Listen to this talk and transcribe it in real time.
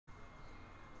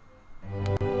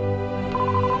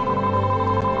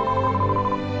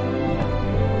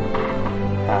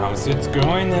How's it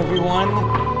going, everyone?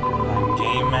 I'm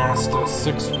Game Master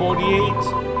 648,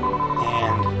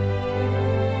 and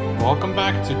welcome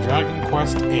back to Dragon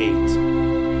Quest VIII.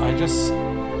 I just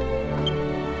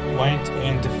went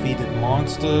and defeated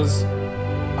monsters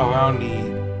around the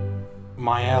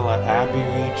Myella Abbey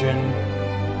region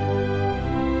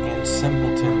and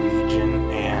Simpleton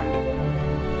region,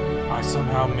 and I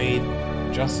somehow made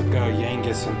Jessica,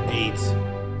 Yangus, and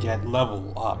 8 get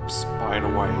level ups, by the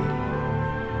way.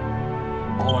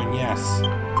 Oh, and yes,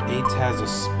 8 has a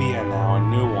spear now, a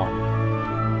new one.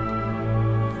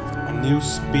 A new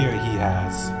spear he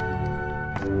has.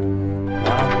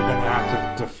 Now we're gonna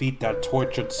have to defeat that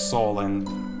tortured soul and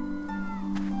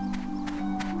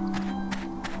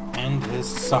end his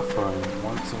suffering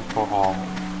once and for all.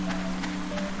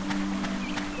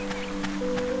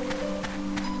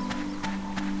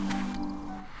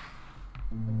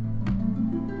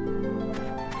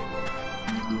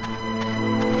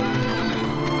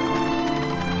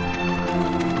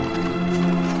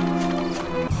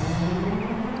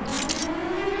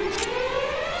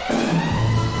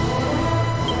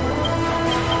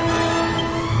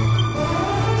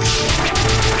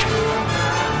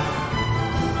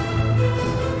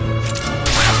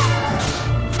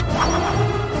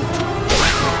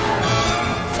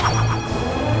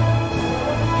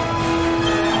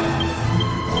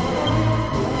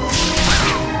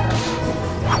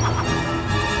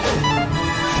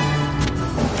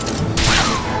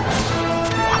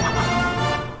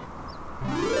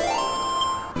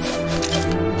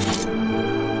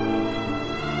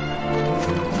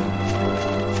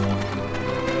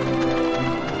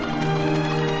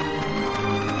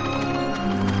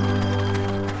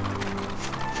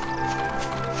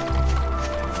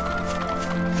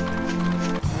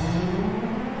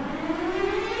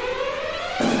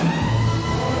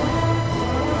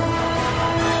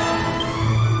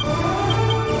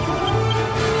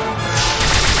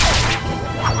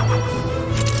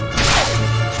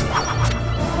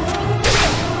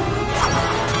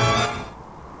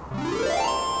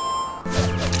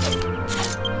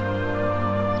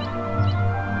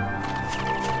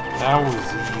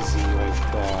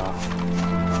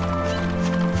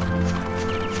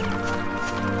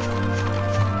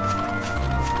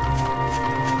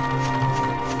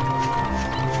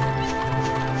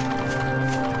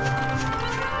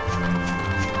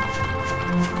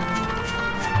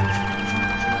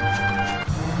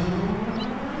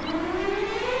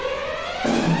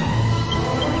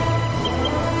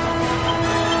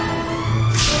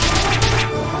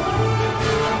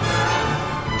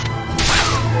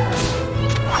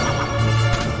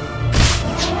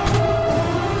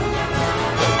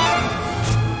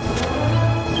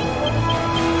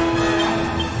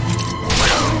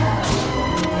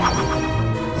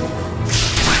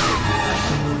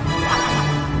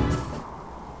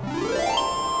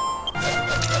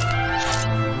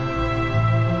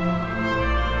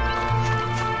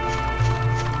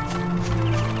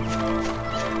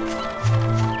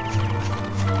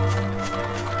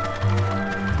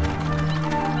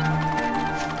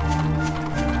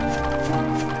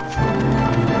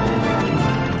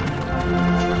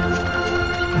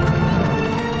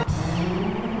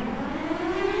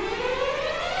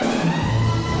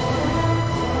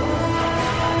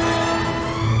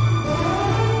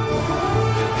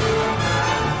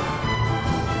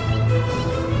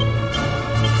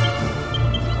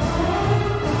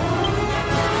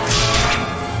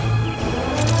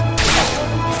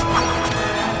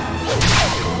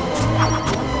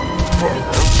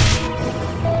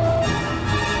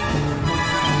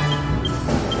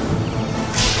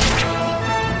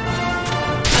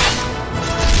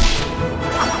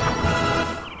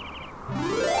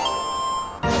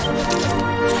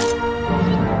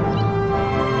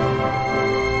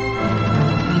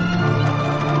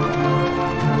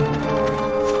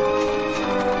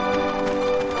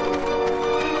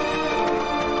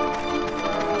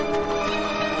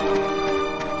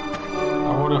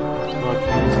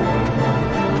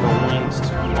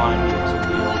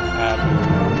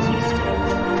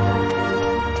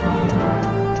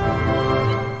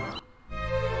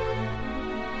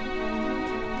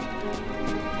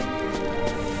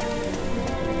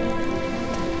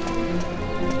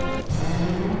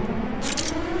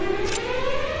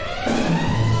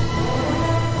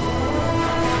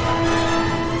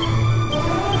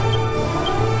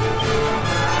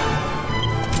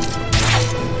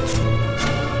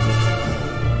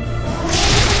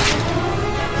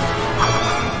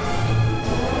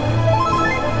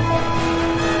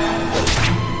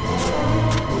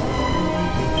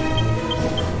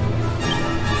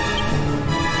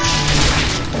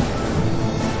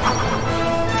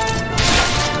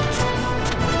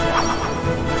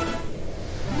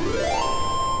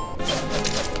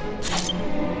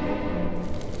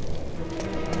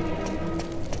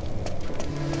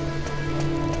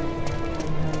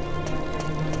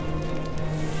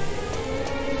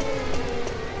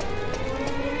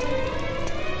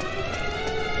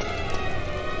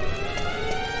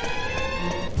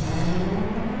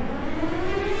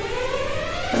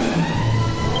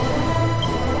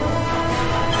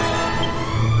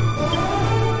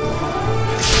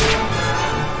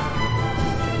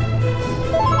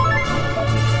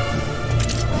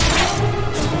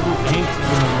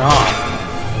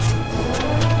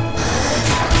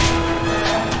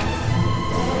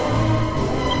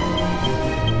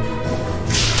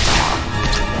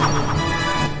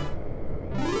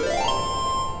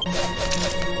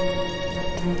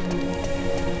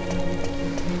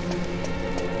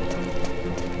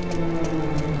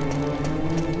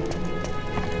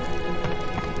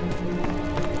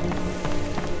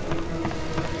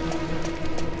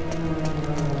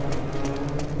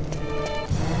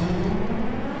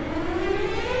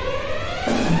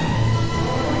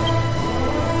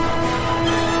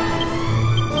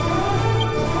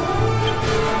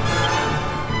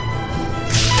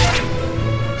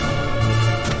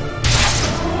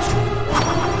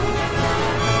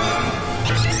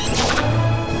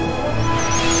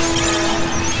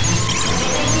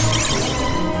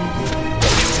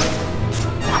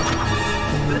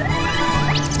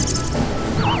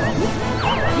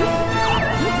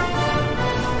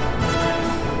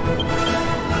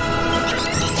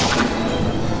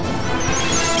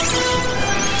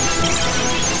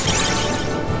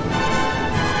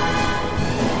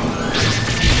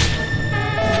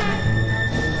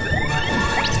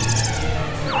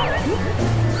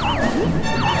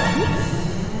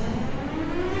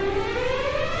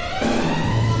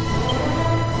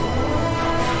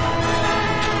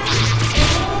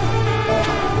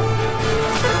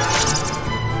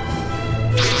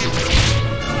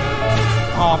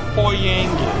 poor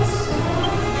Yangus.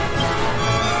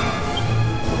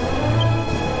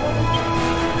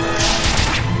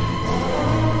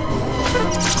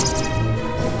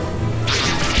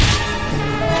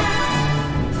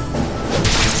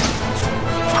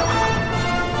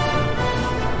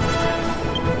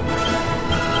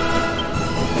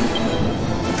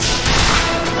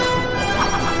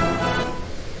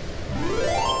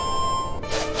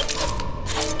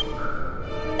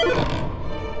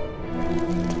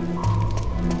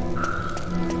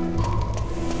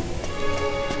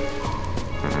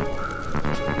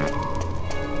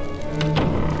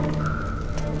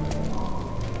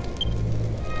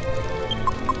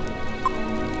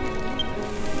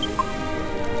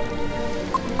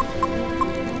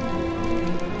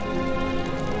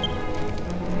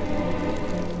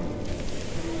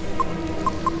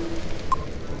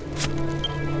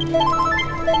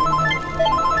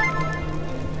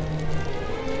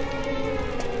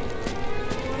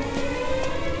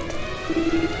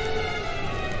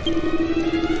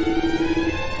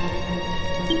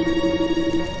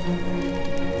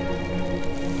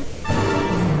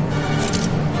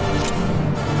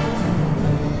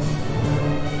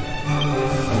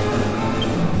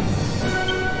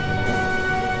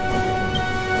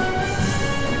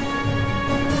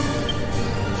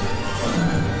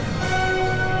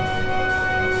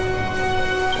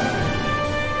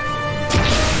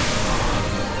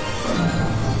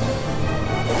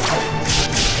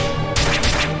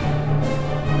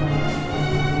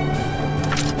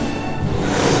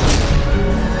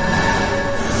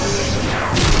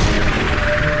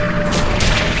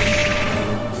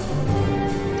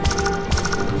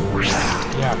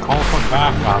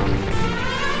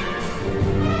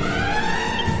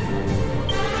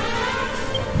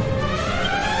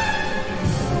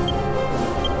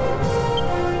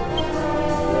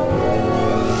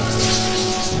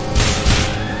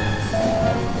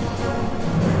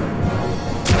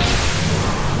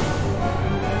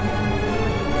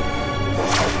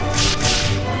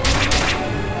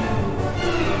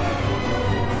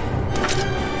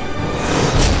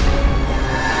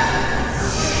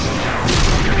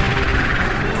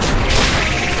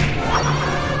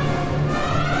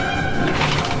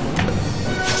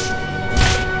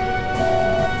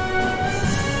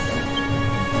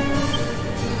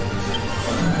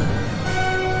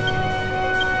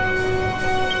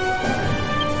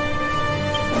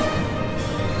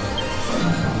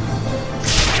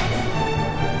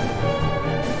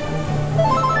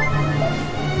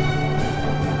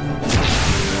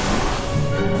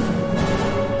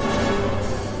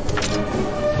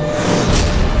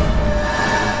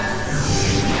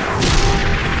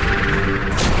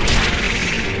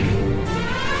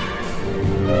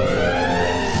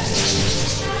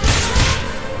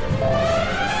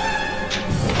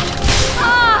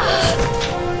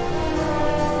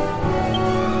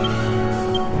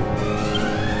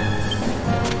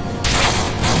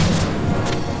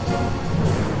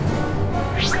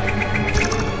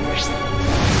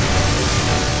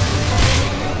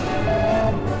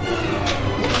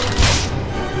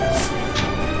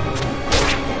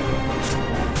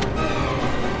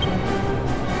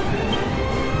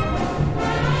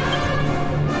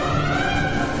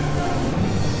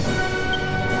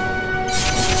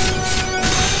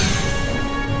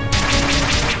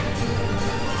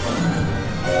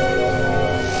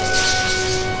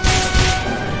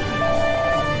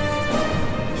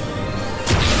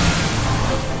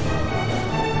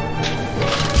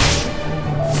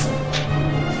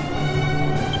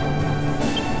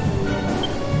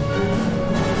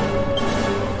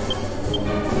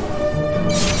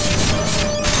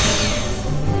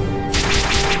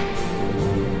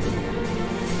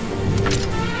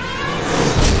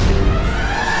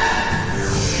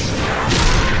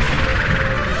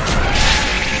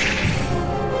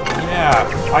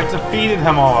 I defeated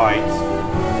him alright.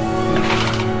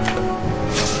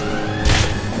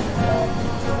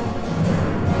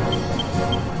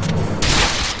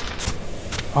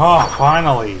 Oh,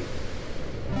 finally.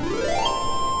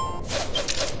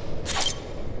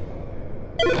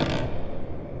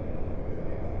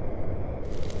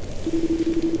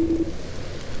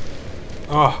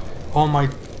 Oh my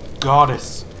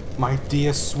goddess, my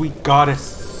dear sweet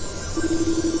goddess.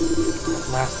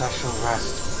 At last I shall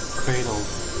rest, cradled,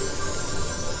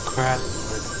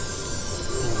 cradled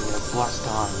in your blessed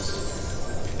arms.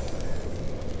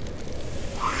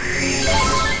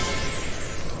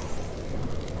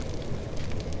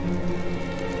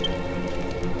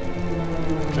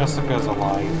 Jessica's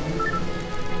alive.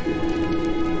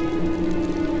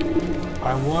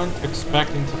 I weren't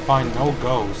expecting to find no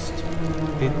ghost.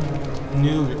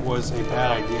 knew it was a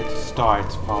bad idea to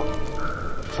start from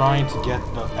trying to get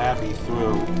the Abbey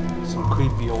through some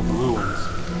creepy old ruins.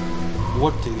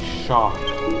 What a shock.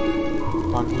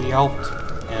 But we helped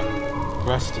him.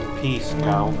 Rest in peace,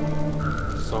 Gal.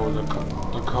 So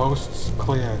the coast's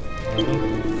clear.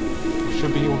 We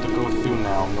should be able to go through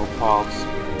now, no problems.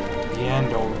 The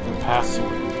end of the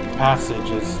passage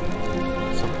is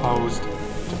supposed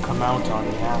to come out on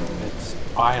the Abbot's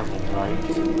Island, right?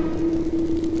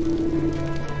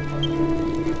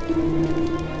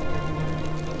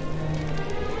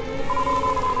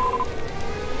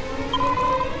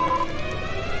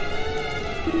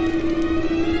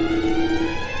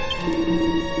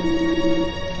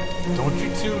 Don't you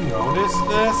two notice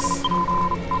this?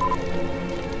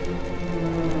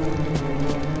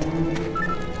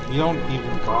 You don't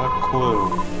even got a clue.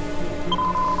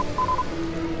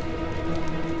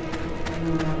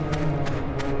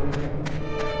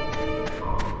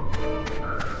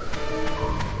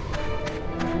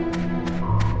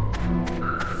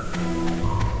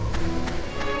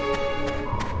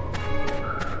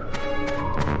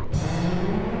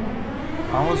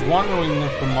 I was wondering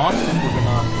if the monsters were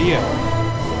gonna appear.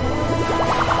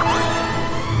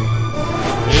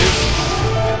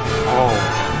 Oh.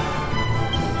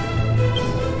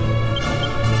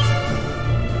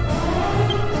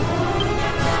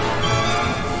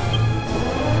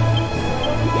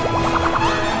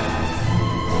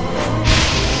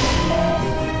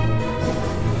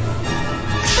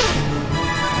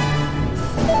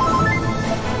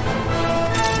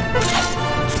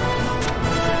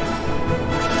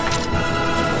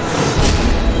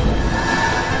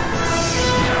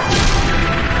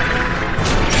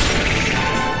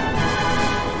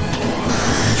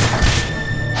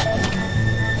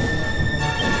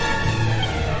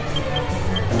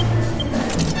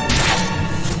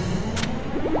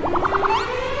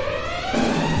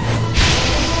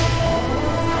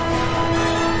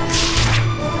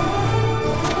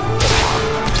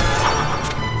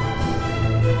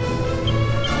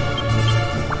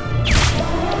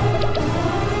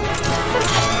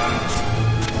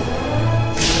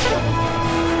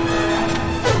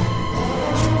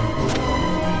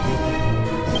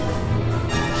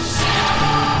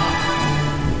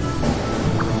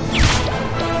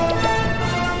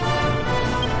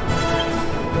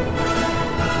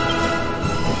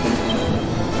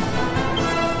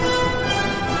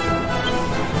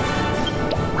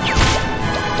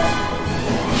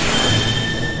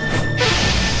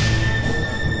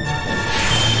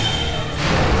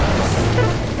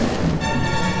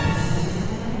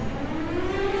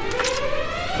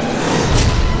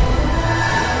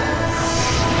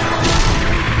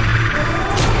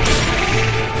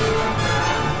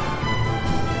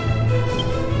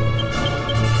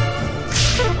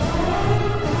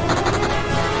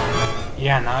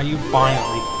 Yeah, now you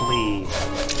finally flee.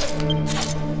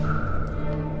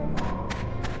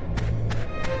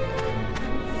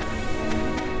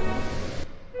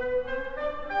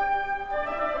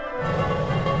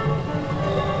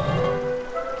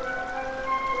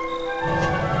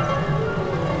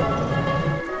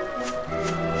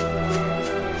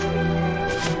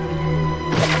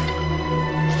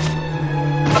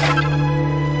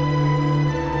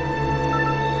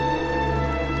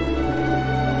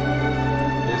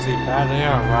 Bad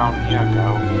air around here, Go.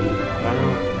 Better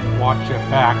watch your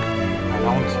back. I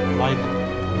don't like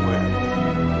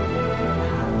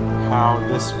how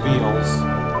this feels.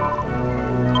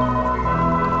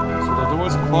 So the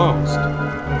door's closed.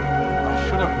 I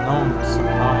should have known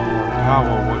somehow your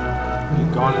power would be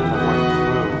guarding the way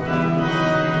through.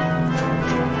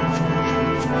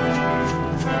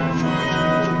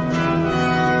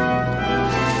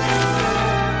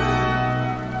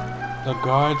 The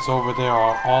guards over there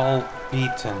are all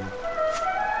beaten.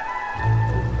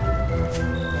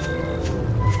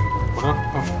 Would have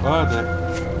preferred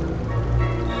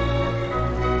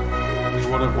if we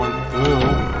would have went through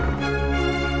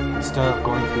instead of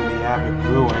going through the Abbot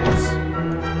ruins.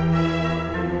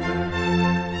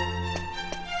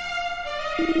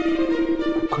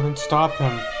 I couldn't stop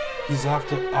him. He's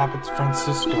after Abbot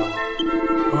Francisco.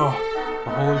 Oh,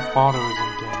 the Holy Father is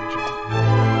in danger.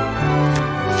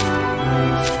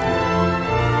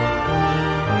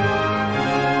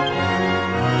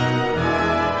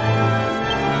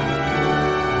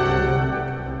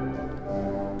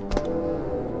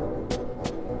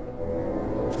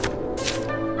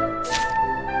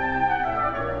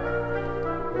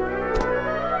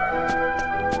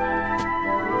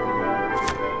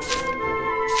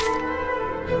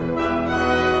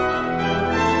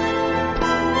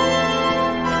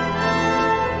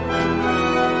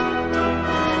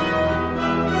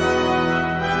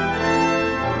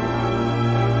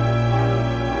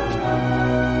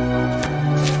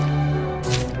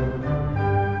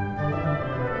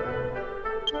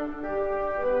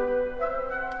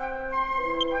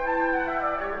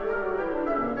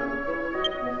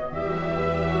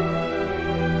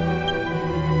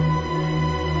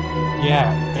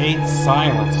 Yeah, 8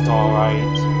 silenced, alright.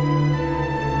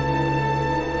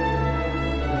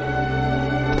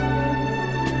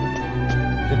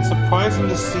 It's surprising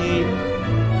to see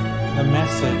the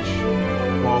message,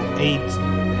 well, 8,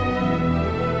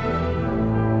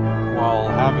 while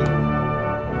having...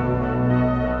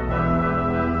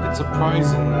 It's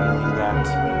surprisingly that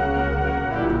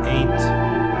 8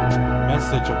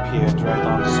 message appeared right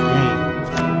on screen.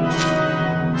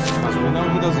 Because we know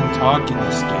he doesn't talk in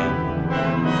this game.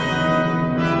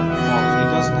 Well, he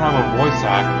doesn't have a voice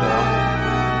actor.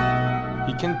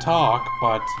 He can talk,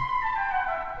 but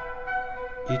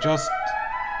he just...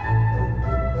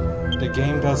 The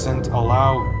game doesn't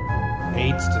allow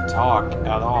 8s to talk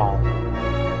at all.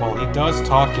 Well, he does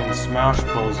talk in Smash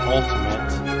Bros.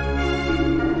 Ultimate.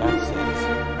 That's it.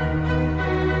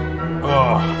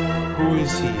 Ugh, who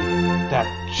is he? That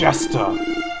jester!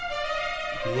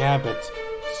 The abbot.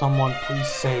 Someone please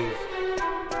save.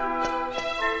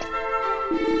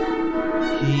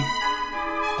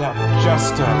 That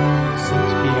jester seemed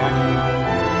to be acting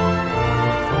normal when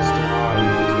he first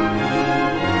arrived.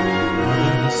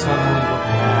 Then he suddenly went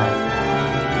mad.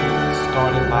 He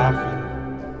started laughing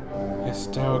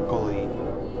hysterically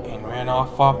and ran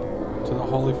off up to the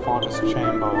Holy Father's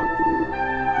chamber.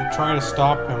 We tried to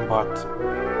stop him, but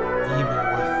even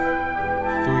with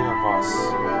 3 of us,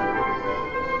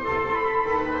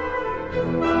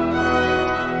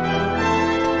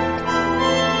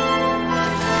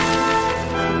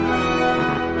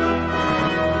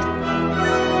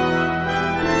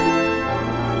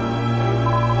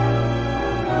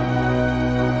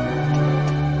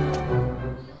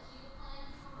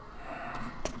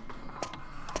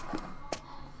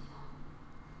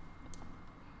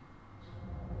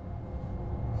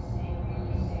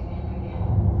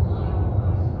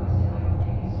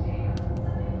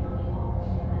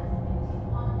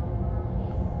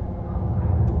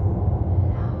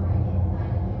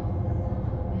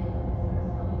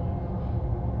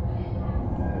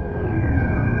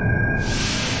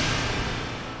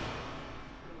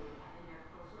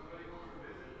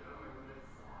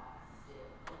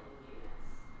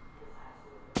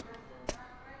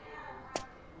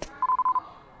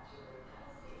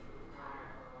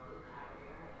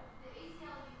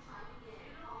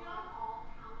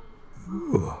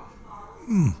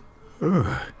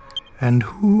 And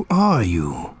who are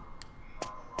you?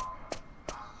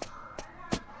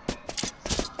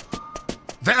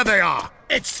 There they are!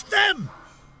 It's them!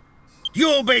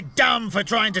 You'll be damned for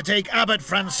trying to take Abbot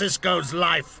Francisco's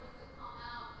life.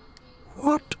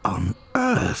 What on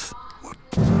earth?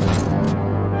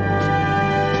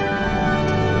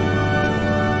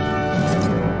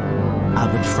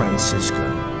 Abbot Francisco,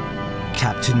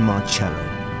 Captain Marcello,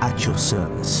 at your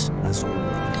service, as always.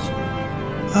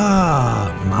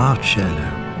 Ah,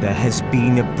 Marcello. There has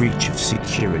been a breach of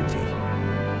security.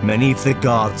 Many of the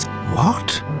guards...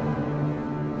 What?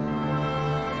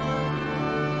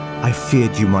 I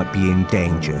feared you might be in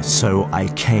danger, so I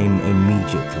came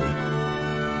immediately.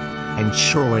 And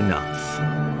sure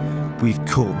enough, we've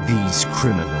caught these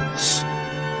criminals.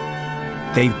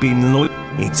 They've been loyal.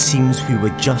 It seems we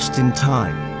were just in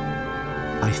time.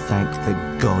 I thank the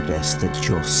goddess that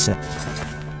you're set.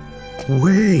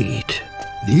 Wait.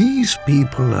 These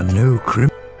people are no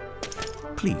criminals.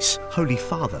 Please, Holy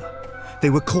Father. They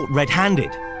were caught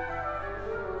red-handed.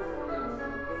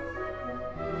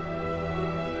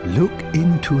 Look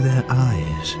into their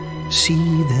eyes.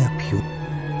 See their pure...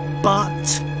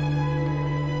 But...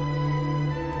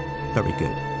 Very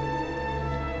good.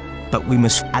 But we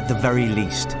must, at the very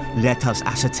least, let us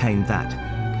ascertain that.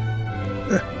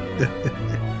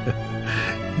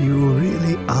 You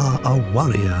really are a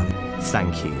warrior.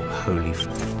 Thank you, Holy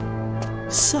Father.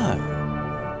 So...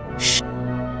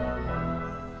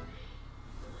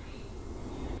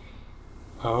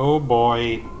 oh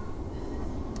boy.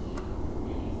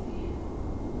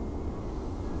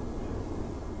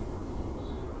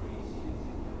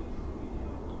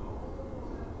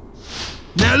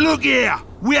 Now look here!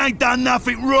 We ain't done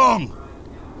nothing wrong!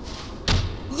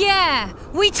 Yeah,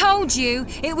 we told you.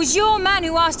 It was your man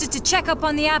who asked us to check up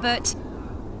on the abbot.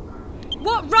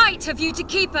 What right have you to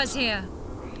keep us here?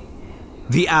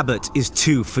 The abbot is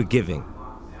too forgiving.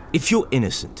 If you're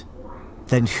innocent,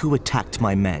 then who attacked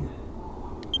my men?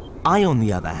 I, on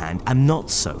the other hand, am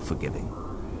not so forgiving.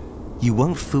 You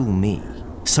won't fool me,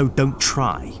 so don't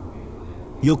try.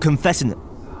 You'll confess in it.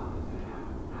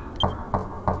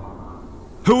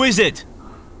 Who is it?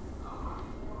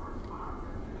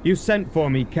 You sent for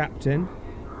me, Captain.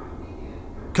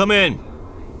 Come in.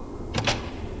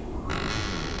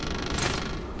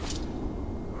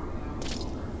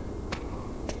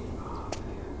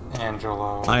 And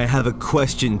Angelo. I have a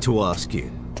question to ask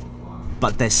you.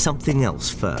 But there's something else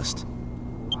first.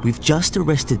 We've just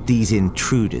arrested these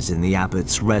intruders in the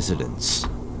abbot's residence.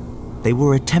 They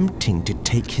were attempting to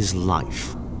take his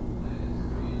life.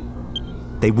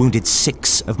 They wounded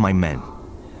 6 of my men.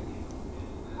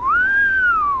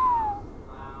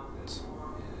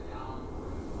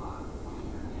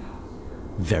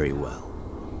 Very well.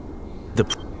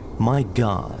 My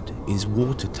guard is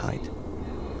watertight.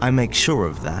 I make sure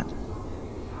of that.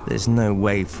 There's no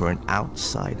way for an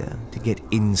outsider to get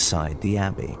inside the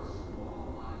abbey.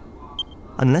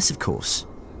 Unless, of course,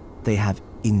 they have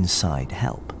inside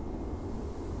help.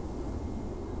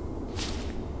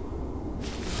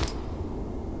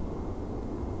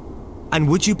 And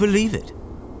would you believe it?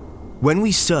 When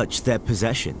we searched their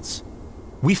possessions,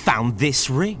 we found this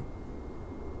ring.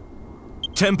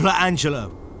 Templar Angelo,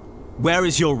 where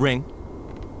is your ring?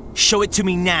 Show it to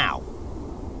me now.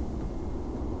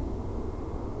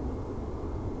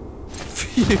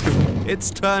 Phew,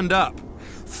 it's turned up.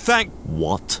 Thank...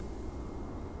 What?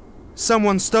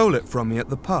 Someone stole it from me at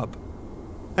the pub.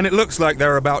 And it looks like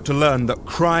they're about to learn that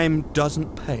crime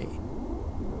doesn't pay.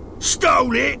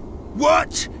 Stole it?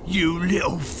 What? You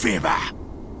little fibber!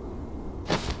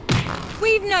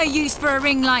 We've no use for a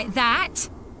ring like that.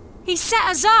 He set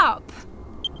us up.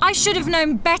 I should have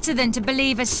known better than to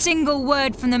believe a single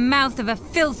word from the mouth of a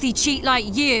filthy cheat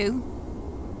like you.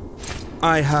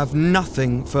 I have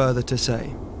nothing further to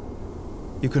say.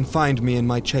 You can find me in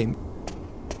my chamber.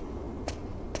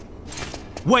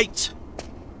 Wait!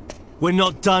 We're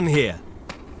not done here.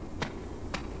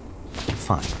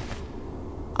 Fine.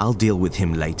 I'll deal with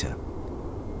him later.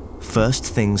 First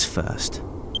things first.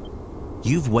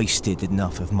 You've wasted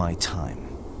enough of my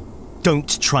time.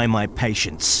 Don't try my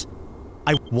patience.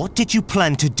 What did you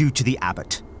plan to do to the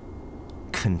abbot?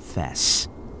 Confess.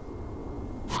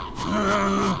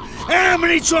 How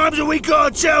many times have we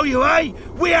got to tell you, eh?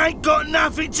 We ain't got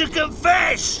nothing to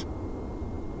confess!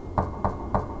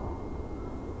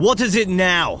 What is it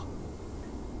now?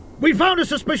 We found a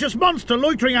suspicious monster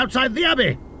loitering outside the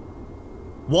abbey.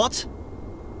 What?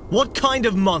 What kind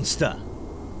of monster?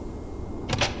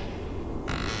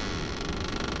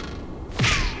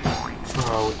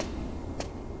 Throat.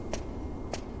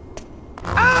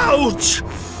 Ouch!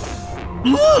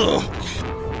 Ugh!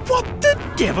 What the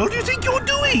devil do you think you're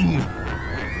doing?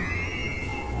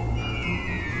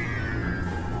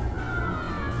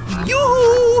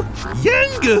 You!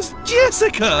 Youngest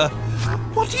Jessica!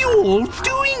 What are you all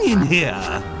doing in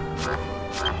here?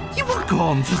 You were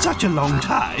gone for such a long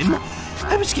time,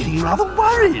 I was getting rather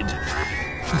worried.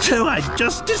 So I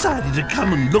just decided to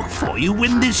come and look for you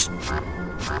when this...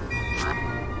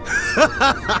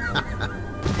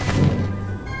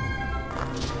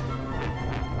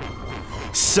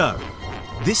 So,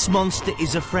 this monster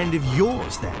is a friend of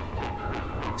yours then?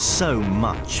 So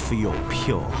much for your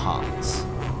pure hearts.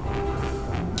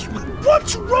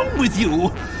 What's wrong with you?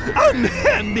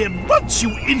 Unhand me at once,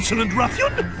 you insolent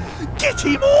ruffian! Get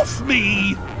him off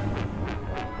me!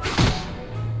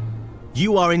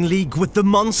 You are in league with the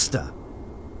monster.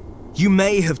 You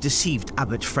may have deceived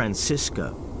Abbot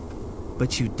Francisco,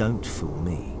 but you don't fool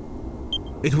me.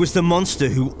 It was the monster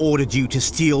who ordered you to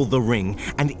steal the ring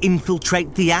and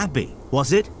infiltrate the abbey,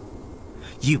 was it?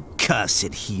 You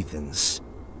cursed heathens.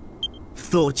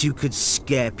 Thought you could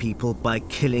scare people by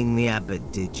killing the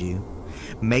abbot, did you?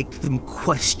 Make them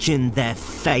question their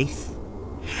faith?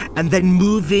 And then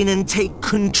move in and take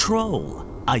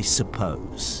control, I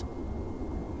suppose.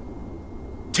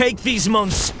 Take these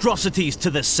monstrosities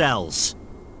to the cells.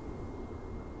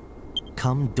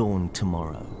 Come dawn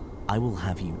tomorrow, I will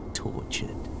have you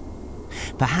tortured.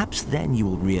 Perhaps then you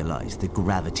will realize the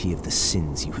gravity of the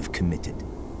sins you have committed.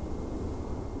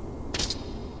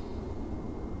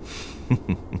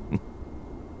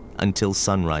 Until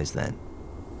sunrise then.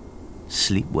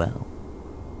 Sleep well.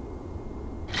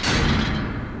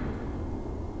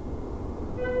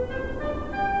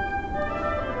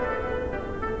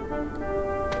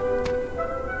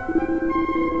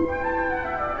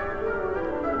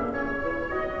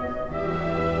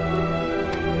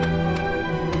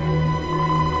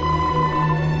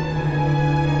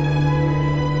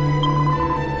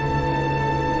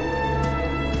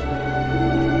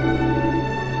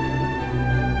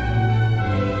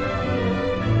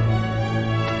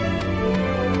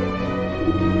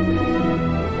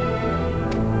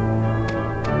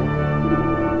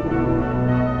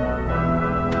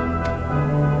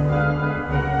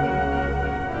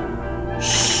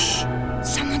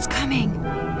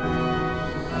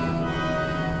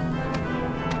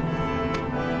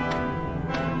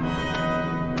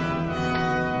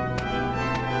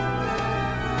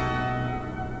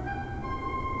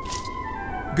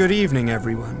 Good evening,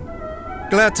 everyone.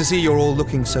 Glad to see you're all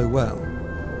looking so well.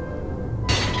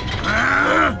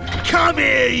 Come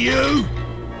here, you!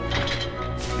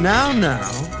 Now,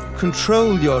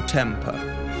 control your temper.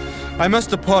 I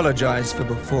must apologize for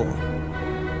before.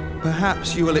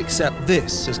 Perhaps you will accept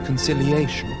this as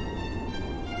conciliation.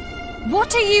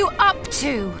 What are you up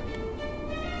to?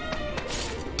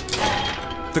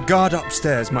 The guard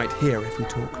upstairs might hear if we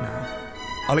talk now.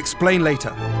 I'll explain later.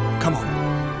 Come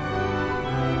on.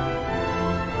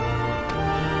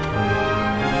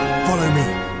 Follow me.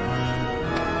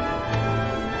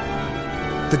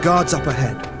 The guard's up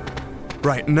ahead.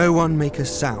 Right, no one make a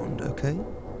sound, okay?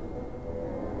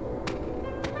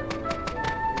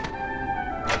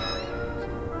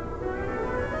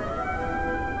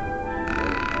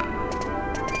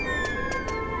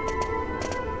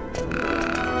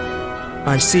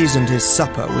 I seasoned his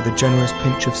supper with a generous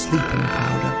pinch of sleeping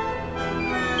powder.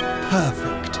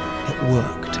 Perfect. It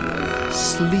worked.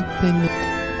 Sleeping...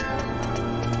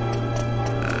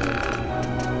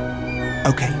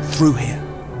 Okay, through here.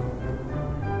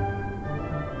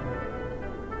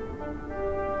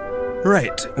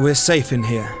 Right, we're safe in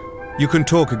here. You can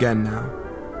talk again now.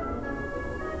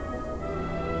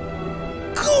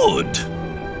 Good!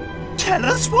 Tell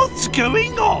us what's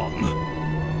going on.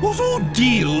 What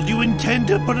ordeal do you intend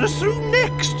to put us through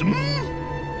next,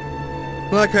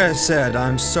 Like I said,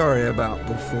 I'm sorry about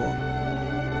before.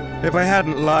 If I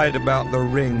hadn't lied about the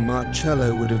ring,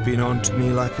 Marcello would have been onto me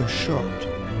like a shot.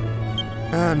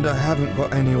 And I haven't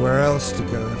got anywhere else to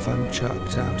go if I'm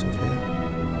chucked out of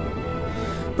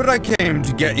here. But I came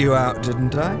to get you out,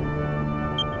 didn't I?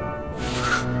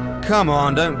 Come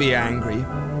on, don't be angry.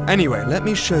 Anyway, let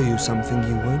me show you something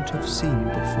you won't have seen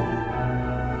before.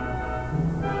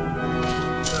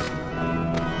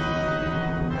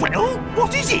 Well,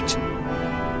 what is it?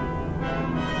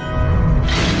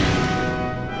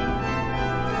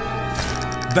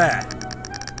 There.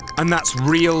 And that's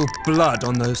real blood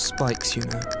on those spikes, you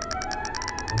know.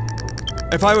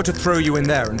 If I were to throw you in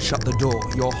there and shut the door,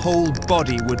 your whole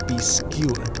body would be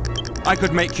skewered. I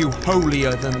could make you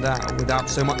holier than thou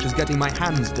without so much as getting my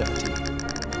hands dirty.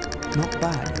 Not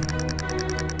bad,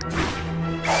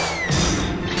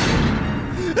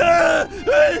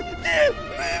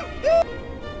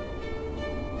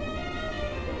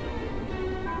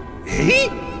 Eh?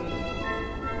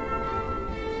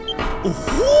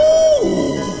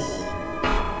 Ooh.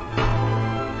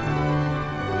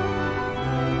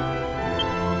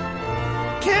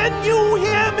 Can you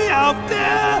hear me out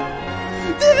there?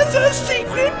 There's a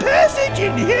secret passage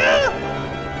in here!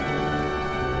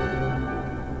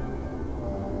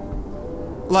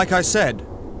 Like I said,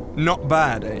 not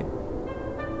bad, eh?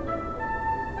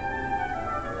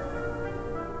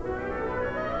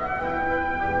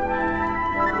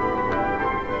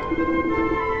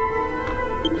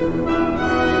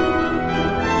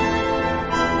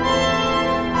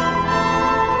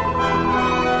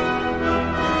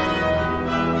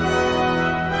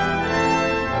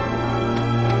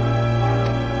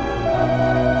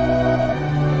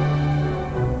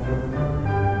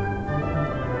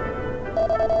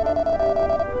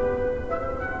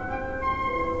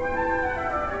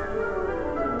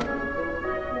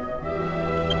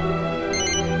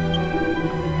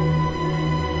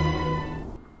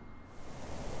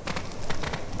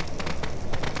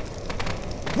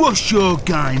 What's your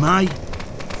game, eh?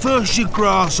 First you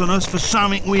grass on us for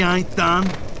something we ain't done,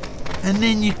 and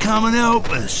then you come and help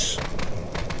us.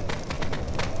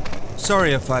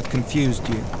 Sorry if I've confused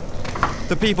you.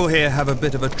 The people here have a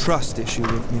bit of a trust issue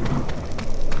with me.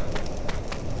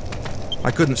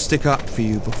 I couldn't stick up for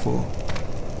you before.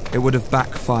 It would have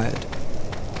backfired.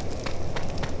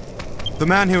 The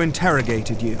man who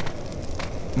interrogated you,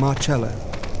 Marcello,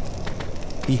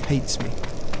 he hates me.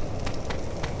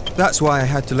 That's why I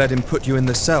had to let him put you in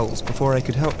the cells before I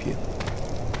could help you.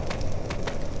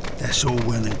 That's all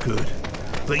well and good,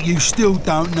 but you still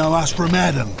don't know us from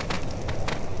Adam.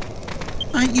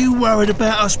 Ain't you worried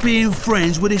about us being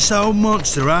friends with this old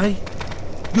monster, eh?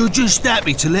 You're just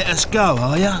happy to let us go,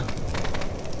 are ya?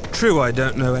 True, I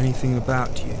don't know anything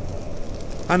about you.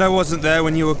 And I wasn't there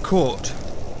when you were caught,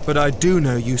 but I do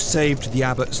know you saved the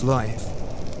abbot's life.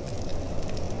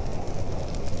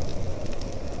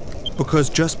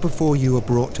 Because just before you were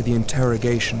brought to the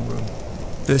interrogation room,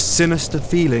 the sinister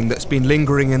feeling that's been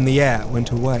lingering in the air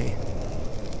went away.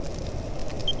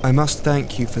 I must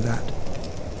thank you for that.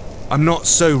 I'm not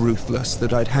so ruthless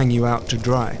that I'd hang you out to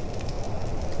dry.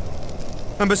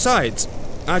 And besides,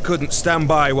 I couldn't stand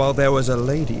by while there was a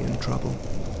lady in trouble.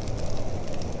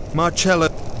 Marcello...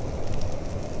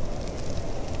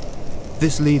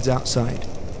 This leads outside.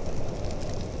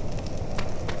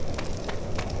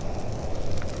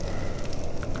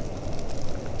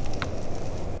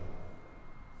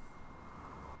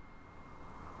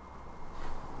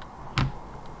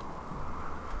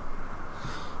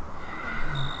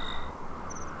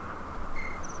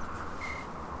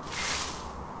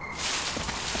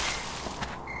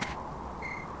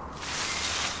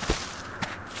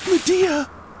 Medea!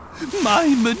 My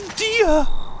Medea!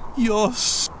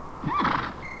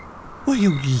 Were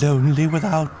you lonely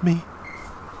without me?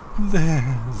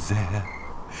 There.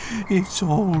 It's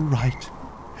all right.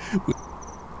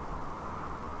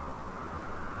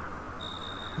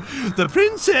 The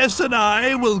princess and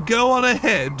I will go on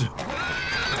ahead.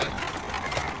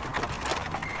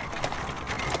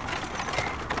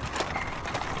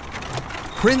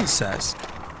 Princess?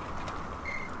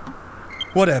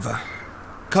 Whatever.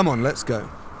 Come on, let's go.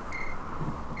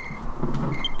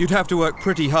 You'd have to work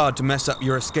pretty hard to mess up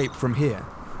your escape from here.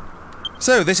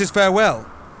 So, this is farewell.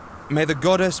 May the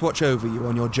goddess watch over you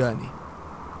on your journey.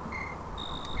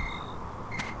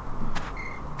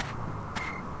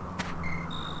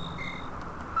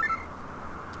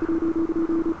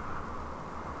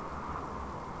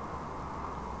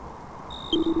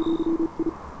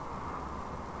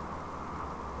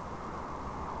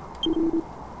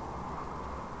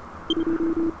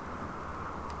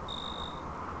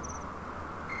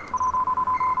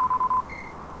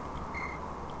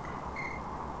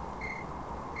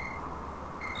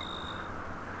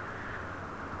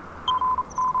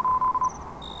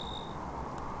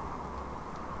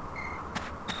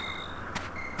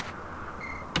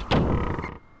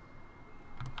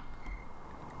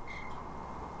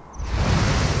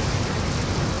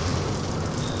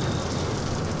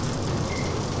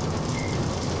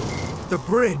 The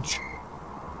bridge!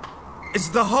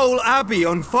 Is the whole abbey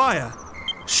on fire?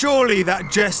 Surely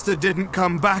that jester didn't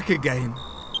come back again.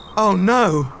 Oh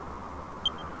no!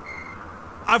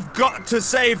 I've got to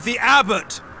save the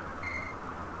abbot!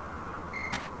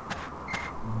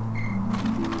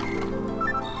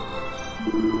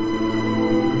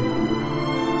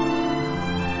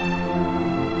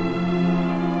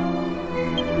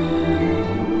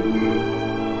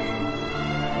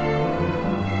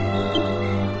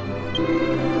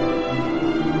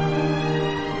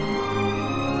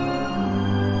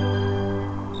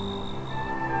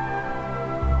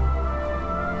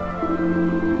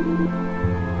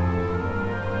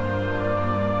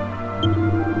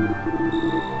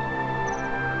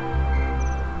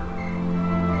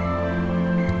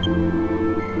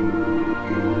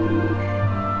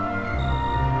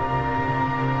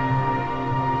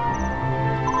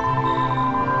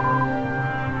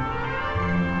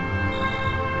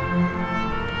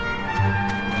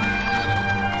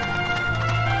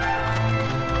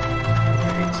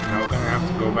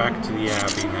 Back to the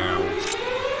abbey now.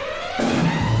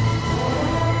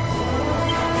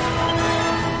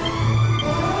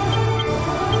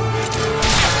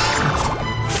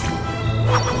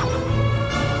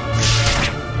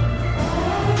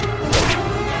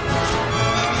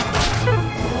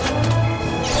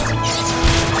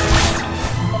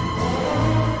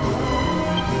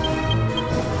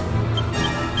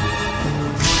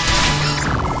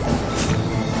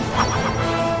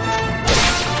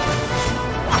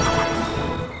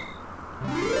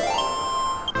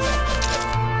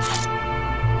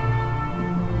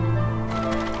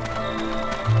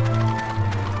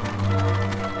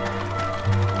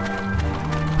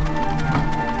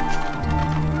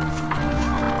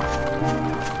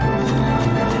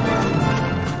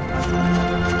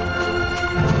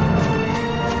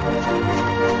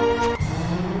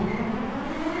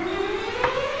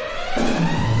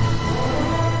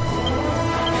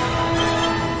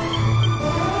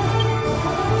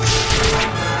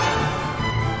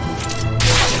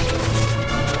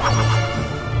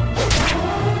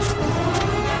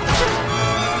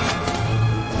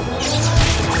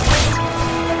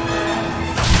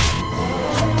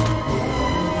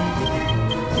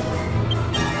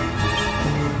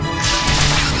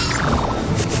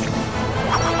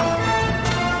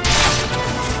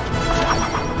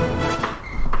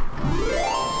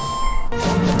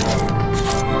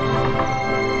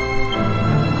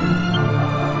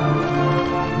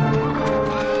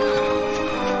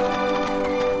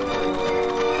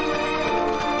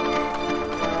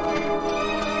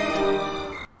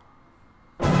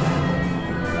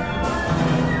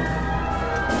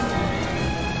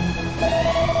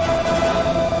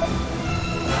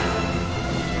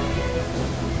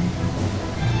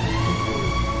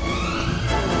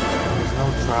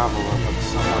 Traveler, but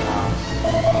someone else.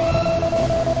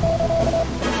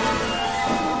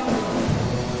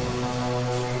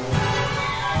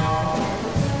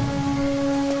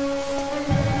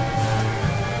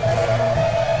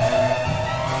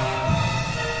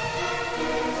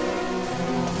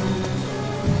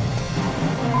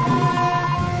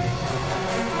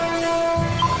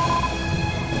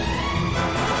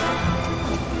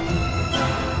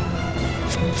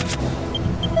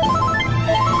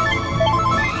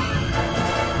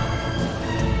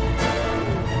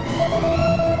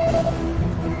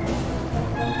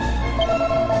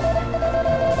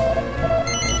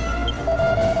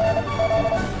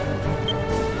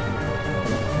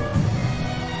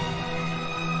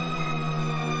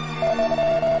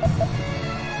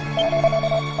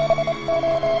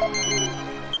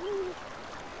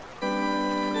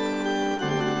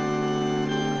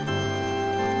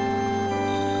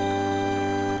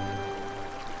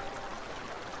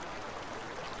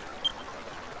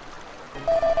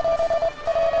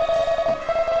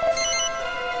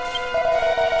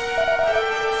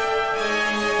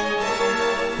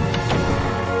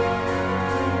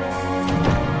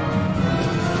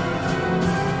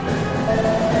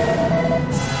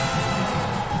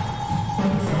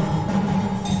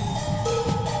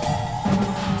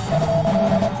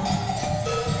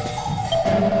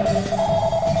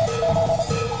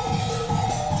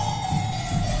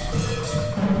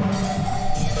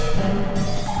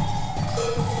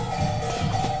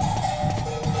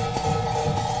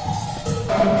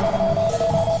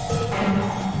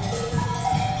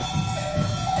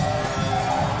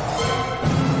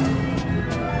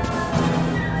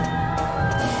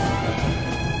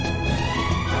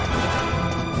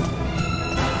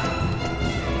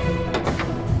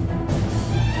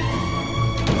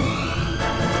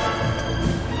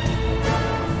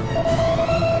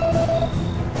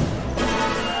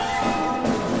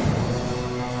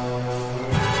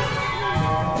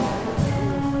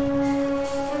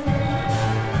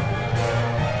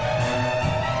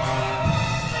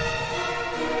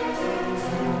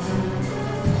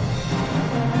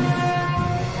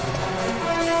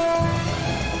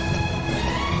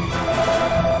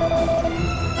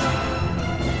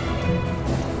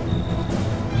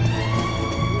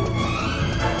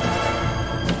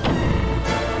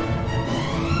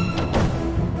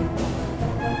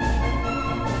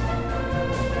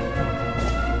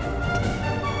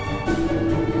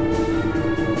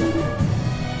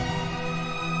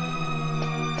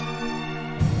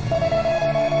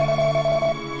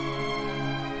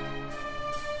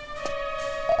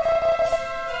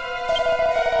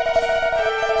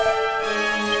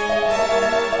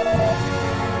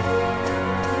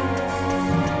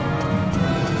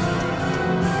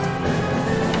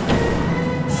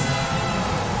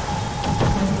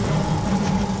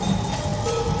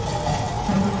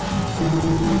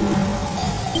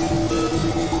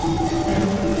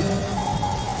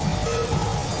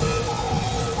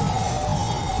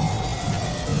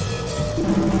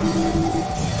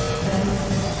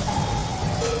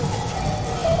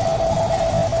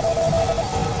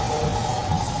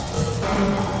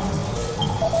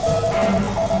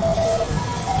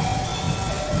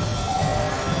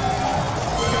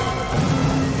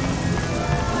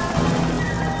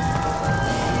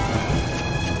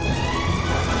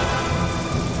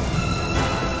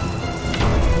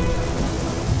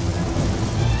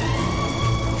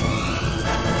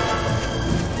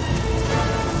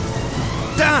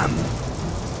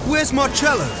 Where's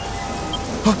Marcello?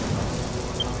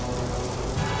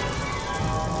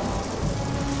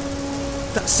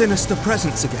 That sinister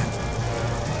presence again.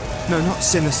 No, not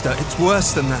sinister. It's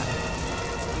worse than that.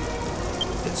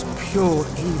 It's pure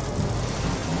evil.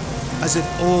 As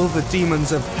if all the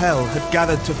demons of hell had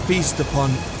gathered to feast upon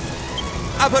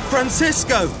Abbot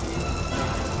Francisco!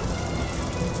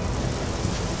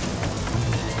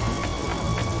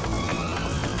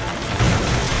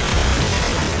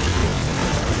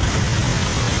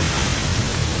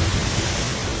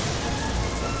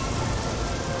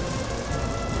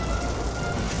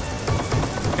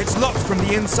 It's locked from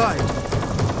the inside.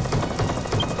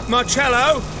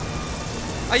 Marcello?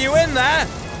 Are you in there?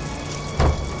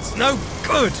 It's no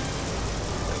good.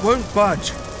 It won't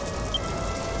budge.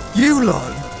 You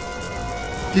lot?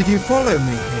 Did you follow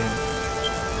me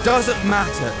here? Doesn't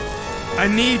matter. I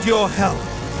need your help.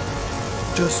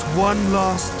 Just one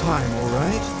last time,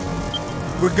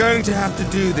 alright? We're going to have to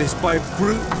do this by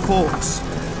brute force.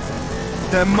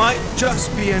 There might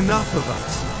just be enough of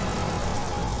us.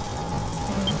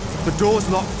 The door's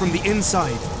locked from the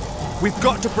inside. We've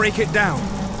got to break it down.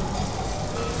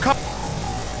 Come.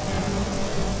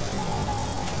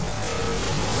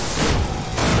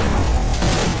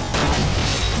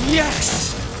 Yes!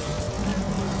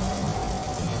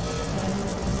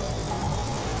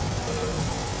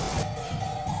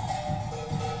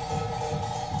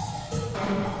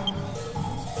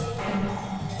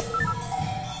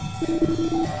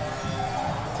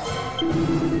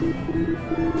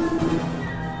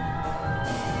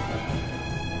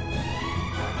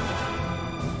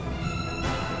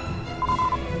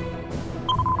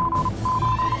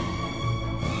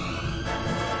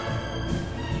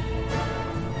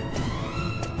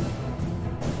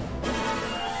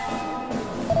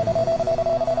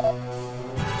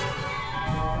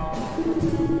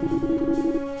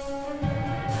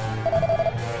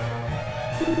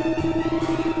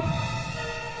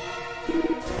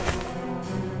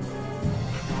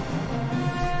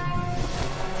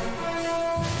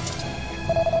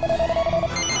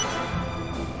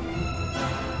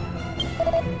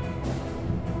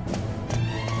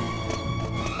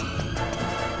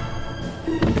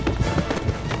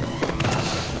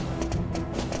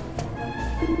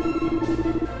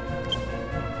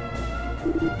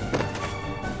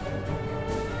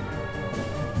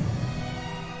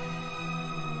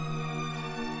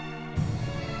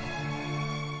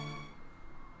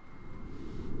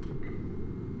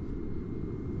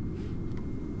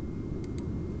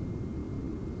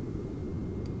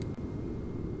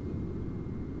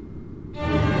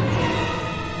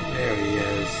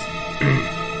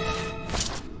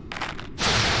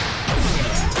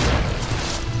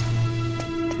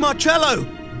 Marcello!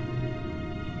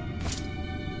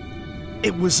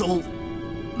 It was all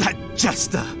that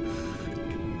jester.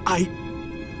 I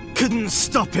couldn't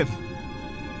stop him.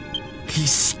 He's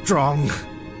strong.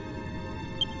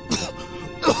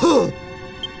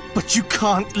 But you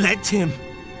can't let him.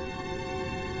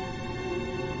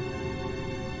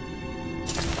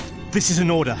 This is an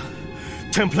order.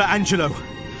 Templar Angelo,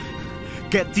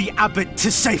 get the abbot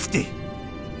to safety.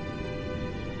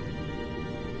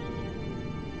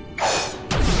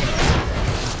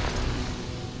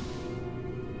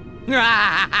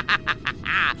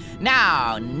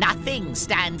 Now, nothing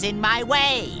stands in my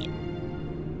way.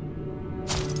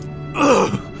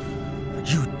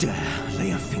 You dare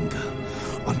lay a finger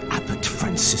on Abbot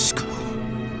Francisco?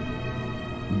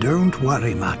 Don't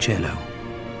worry, Marcello.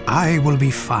 I will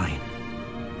be fine.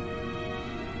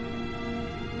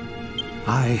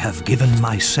 I have given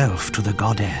myself to the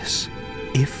goddess.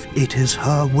 If it is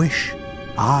her wish,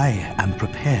 I am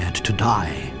prepared to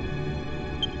die.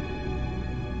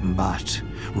 But,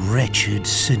 wretched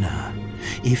sinner,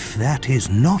 if that is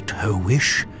not her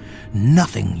wish,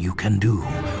 nothing you can do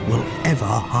will ever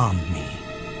harm me.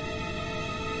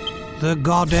 The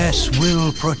goddess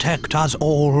will protect us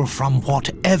all from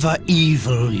whatever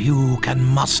evil you can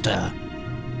muster.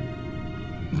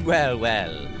 Well,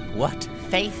 well, what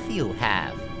faith you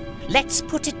have. Let's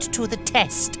put it to the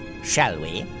test, shall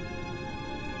we?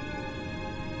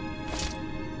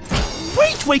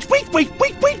 Wait!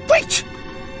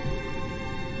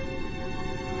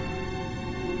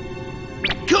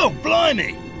 God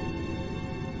blimey!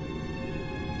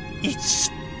 It's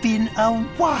been a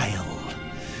while,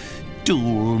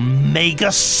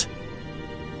 Dulmagus.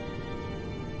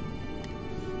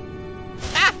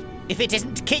 Ah! If it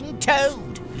isn't King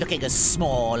Toad, looking as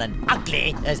small and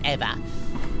ugly as ever.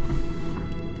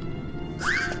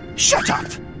 Shut up!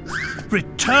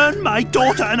 Return my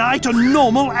daughter and I to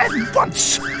normal at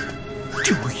once!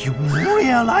 Do you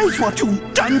realize what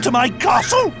you've done to my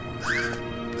castle?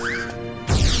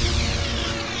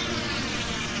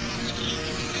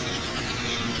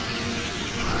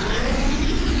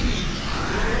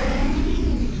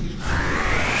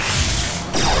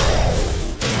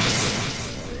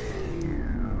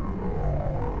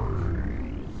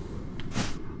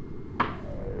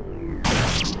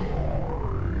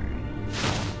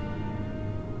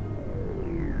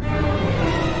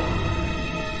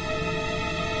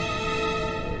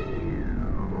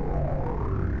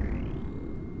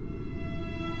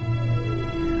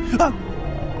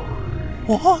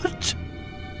 What?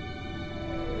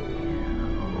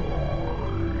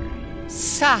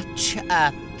 Such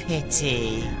a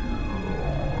pity.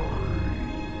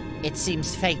 It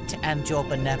seems fate and your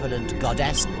benevolent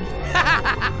goddess.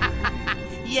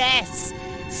 Yes,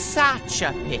 such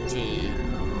a pity.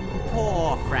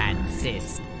 Poor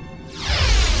Francis.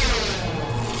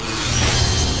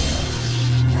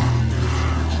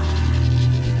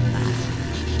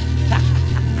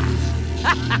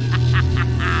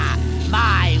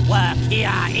 My work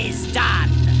here is done.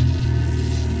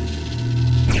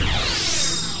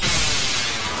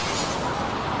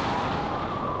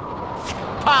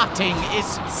 Parting is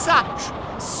such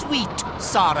sweet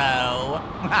sorrow.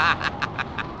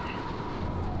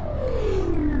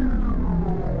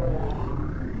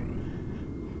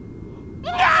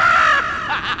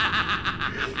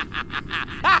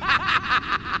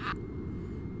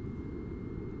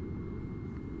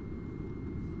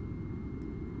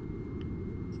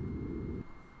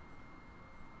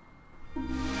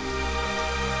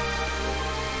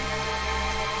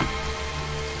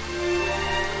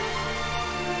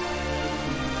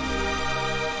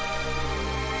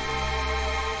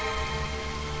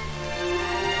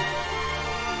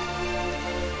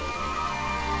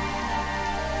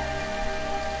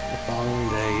 The following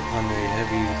day, under a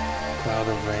heavy cloud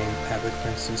of rain, Abbot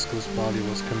Francisco's body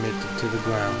was committed to the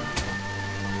ground.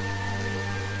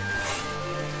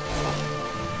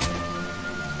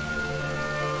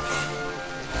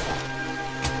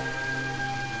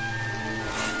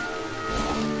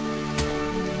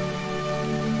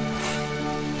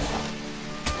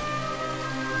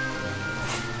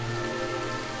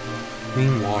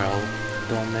 Meanwhile,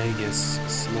 Dulmagus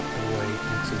slipped away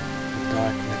into the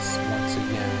darkness once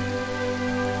again.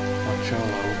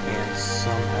 Marcello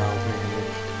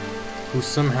who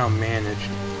somehow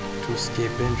managed to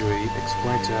escape injury,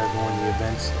 explained to everyone the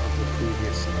events of the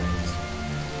previous night.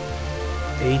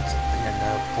 VIII and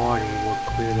the party were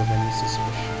cleared of any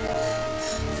suspicion.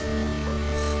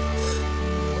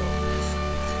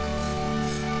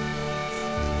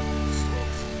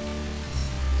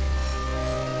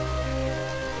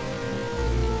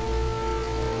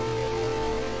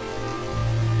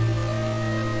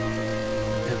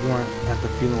 at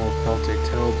the funeral felt a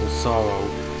terrible sorrow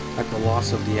at the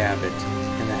loss of the abbot,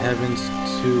 and the heavens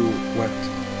too wept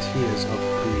tears of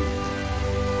grief.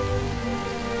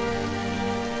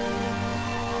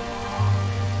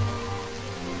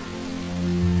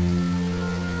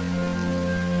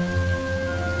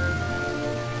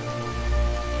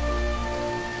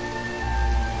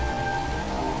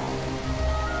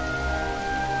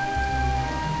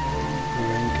 The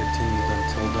rain continued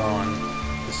until dawn,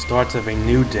 the start of a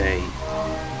new day.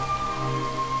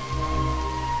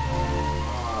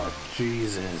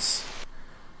 Jesus.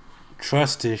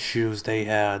 Trust issues they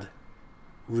had.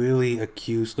 Really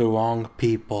accused the wrong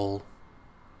people.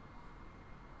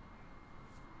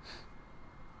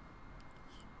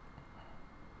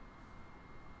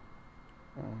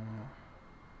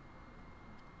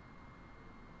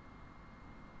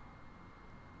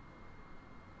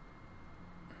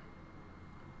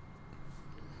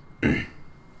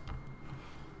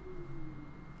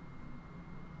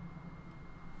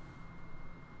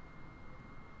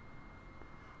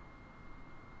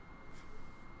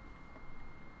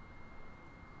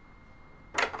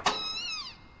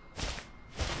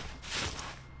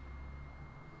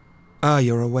 Ah,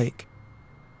 you're awake.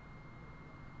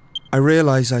 I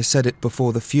realize I said it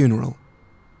before the funeral,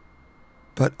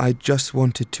 but I just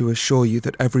wanted to assure you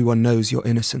that everyone knows you're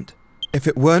innocent. If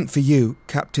it weren't for you,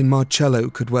 Captain Marcello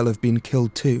could well have been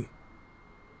killed too.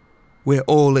 We're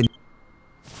all in...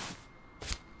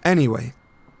 Anyway,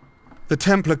 the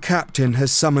Templar captain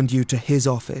has summoned you to his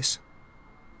office.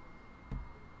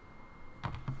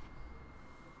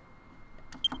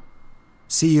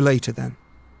 See you later then.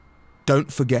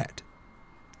 Don't forget.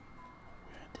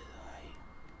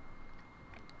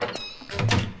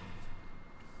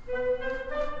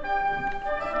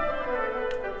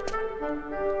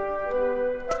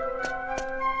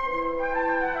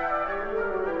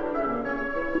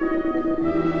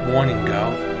 Morning,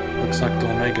 Gal. Looks like the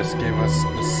Omegas gave us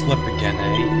the slip again,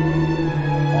 eh?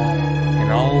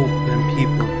 And all them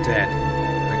people dead.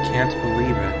 I can't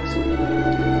believe it.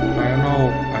 I don't know,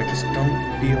 I just don't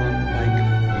feel like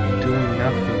doing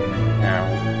nothing now.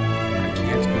 I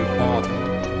can't be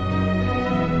bothered.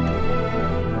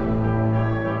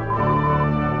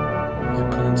 I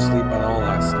couldn't sleep at all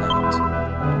last night.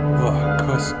 Ugh,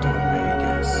 cursed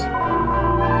Omegas.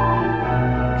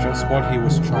 Just what he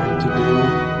was trying